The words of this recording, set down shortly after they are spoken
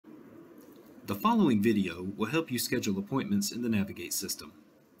The following video will help you schedule appointments in the Navigate system.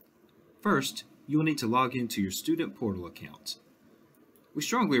 First, you will need to log into your student portal account. We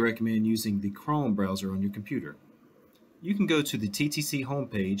strongly recommend using the Chrome browser on your computer. You can go to the TTC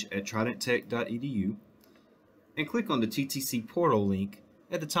homepage at tridenttech.edu and click on the TTC portal link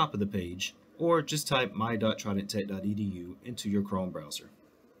at the top of the page, or just type my.tridenttech.edu into your Chrome browser.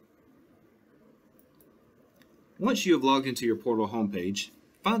 Once you have logged into your portal homepage,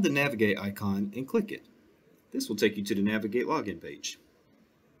 find the Navigate icon and click it. This will take you to the Navigate login page.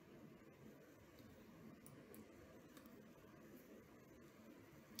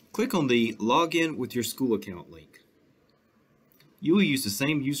 Click on the Login with your school account link. You will use the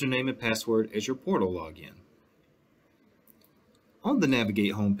same username and password as your portal login. On the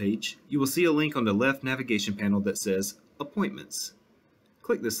Navigate homepage, you will see a link on the left navigation panel that says Appointments.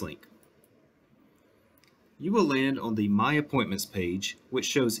 Click this link. You will land on the My Appointments page, which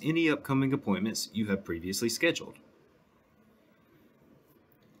shows any upcoming appointments you have previously scheduled.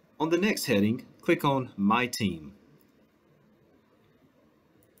 On the next heading, click on My Team.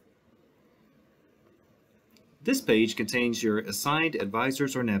 This page contains your assigned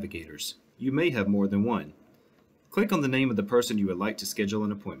advisors or navigators. You may have more than one. Click on the name of the person you would like to schedule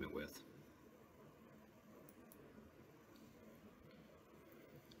an appointment with.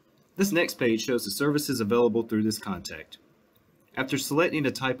 This next page shows the services available through this contact. After selecting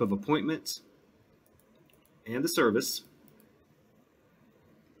the type of appointment and the service,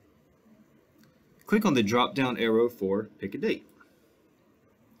 click on the drop-down arrow for Pick a Date.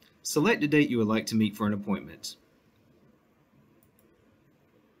 Select the date you would like to meet for an appointment.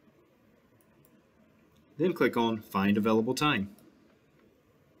 Then click on Find Available Time.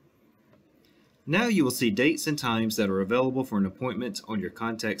 Now you will see dates and times that are available for an appointment on your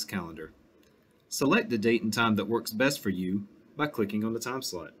contact's calendar. Select the date and time that works best for you by clicking on the time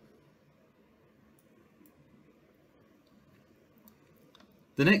slot.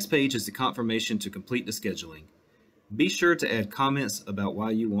 The next page is the confirmation to complete the scheduling. Be sure to add comments about why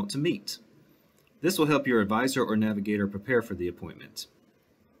you want to meet. This will help your advisor or navigator prepare for the appointment.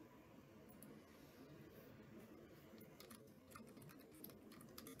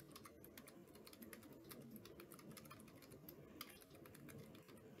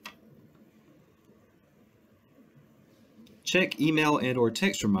 Check email and/or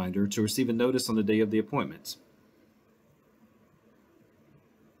text reminder to receive a notice on the day of the appointment.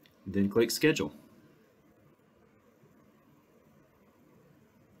 Then click Schedule.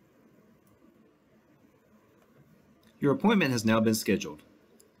 Your appointment has now been scheduled.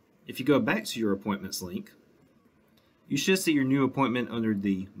 If you go back to your Appointments link, you should see your new appointment under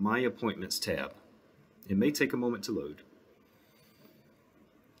the My Appointments tab. It may take a moment to load.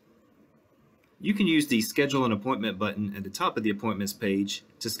 You can use the Schedule an Appointment button at the top of the Appointments page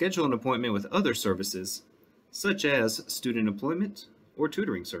to schedule an appointment with other services, such as student employment or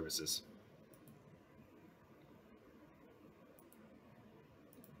tutoring services.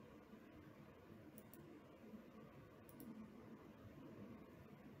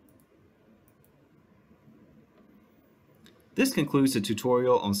 This concludes the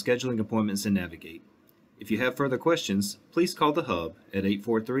tutorial on scheduling appointments in Navigate. If you have further questions, please call the Hub at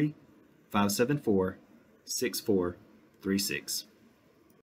 843-574-6436.